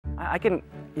I can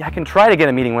try to get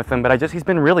a meeting with him, but he's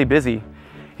been really busy.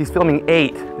 He's filming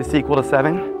 8, the sequel to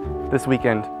 7, this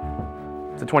weekend.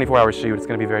 It's a 24-hour shoot. It's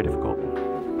going to be very difficult.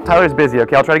 Tyler's busy,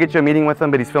 okay? I'll try to get you a meeting with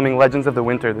him, but he's filming Legends of the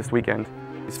Winter this weekend.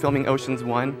 He's filming Ocean's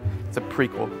 1. It's a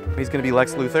prequel. He's going to be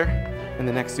Lex Luthor in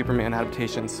the next Superman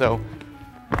adaptation, so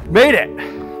made it!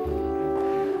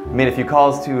 Made a few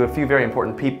calls to a few very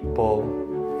important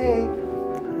people. Hey.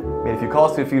 Made a few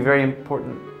calls to a few very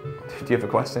important... Do you have a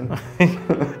question?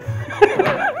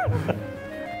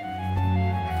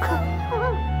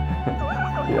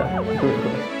 Yeah.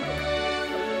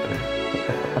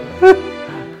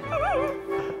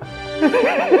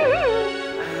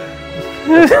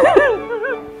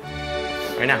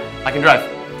 Right now, I can drive.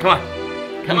 Come on.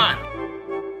 Come on.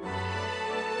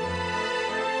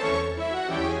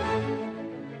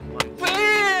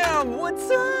 Bam! What's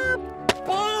up?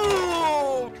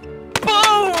 Boom!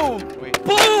 Boom!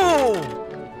 Boom!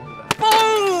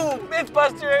 Boom!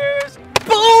 Mythbusters!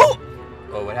 Boom!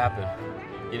 Oh, what happened?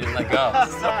 You didn't let go.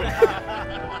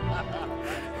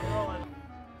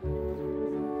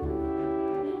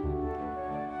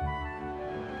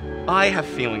 I have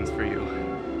feelings for you,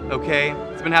 okay?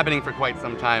 It's been happening for quite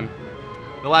some time.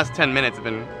 The last 10 minutes have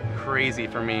been crazy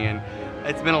for me, and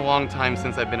it's been a long time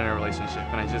since I've been in a relationship,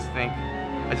 and I just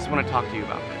want to talk to you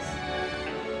about this.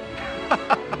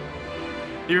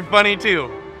 You're funny too.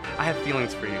 I have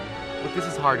feelings for you. Look, this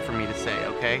is hard for me to say,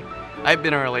 okay? I've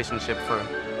been in a relationship for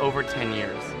over 10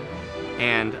 years,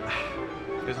 and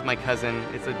this is my cousin.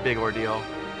 It's a big ordeal.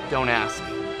 Don't ask.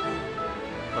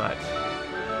 But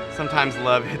sometimes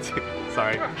love hits you.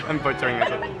 Sorry, I'm butchering this.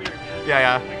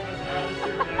 Yeah.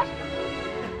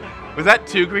 Was that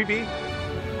too creepy?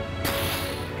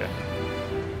 Okay.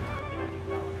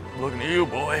 Looking at you,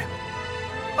 boy.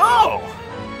 Oh!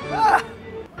 Ah.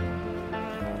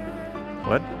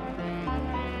 What?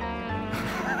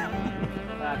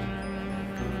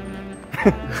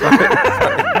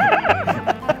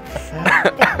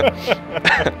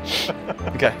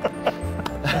 Okay.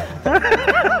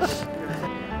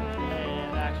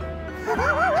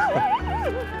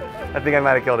 I think I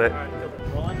might have killed it.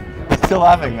 Still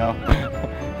laughing though.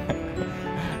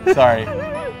 Sorry.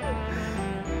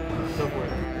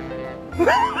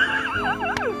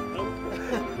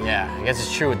 Yeah, I guess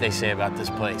it's true what they say about this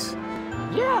place.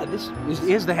 Yeah, this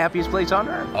is the happiest place on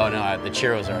earth. Oh no, the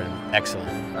churros are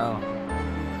excellent. Oh.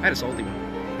 I had a salty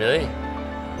one. Really?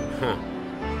 Huh.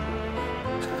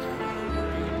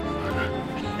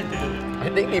 I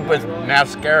think he puts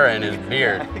mascara in his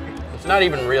beard. It's not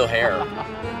even real hair.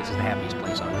 This is the happiest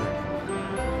place on earth.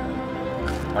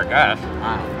 I guess.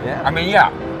 Yeah. I mean, yeah.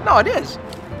 No, it is.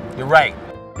 You're right.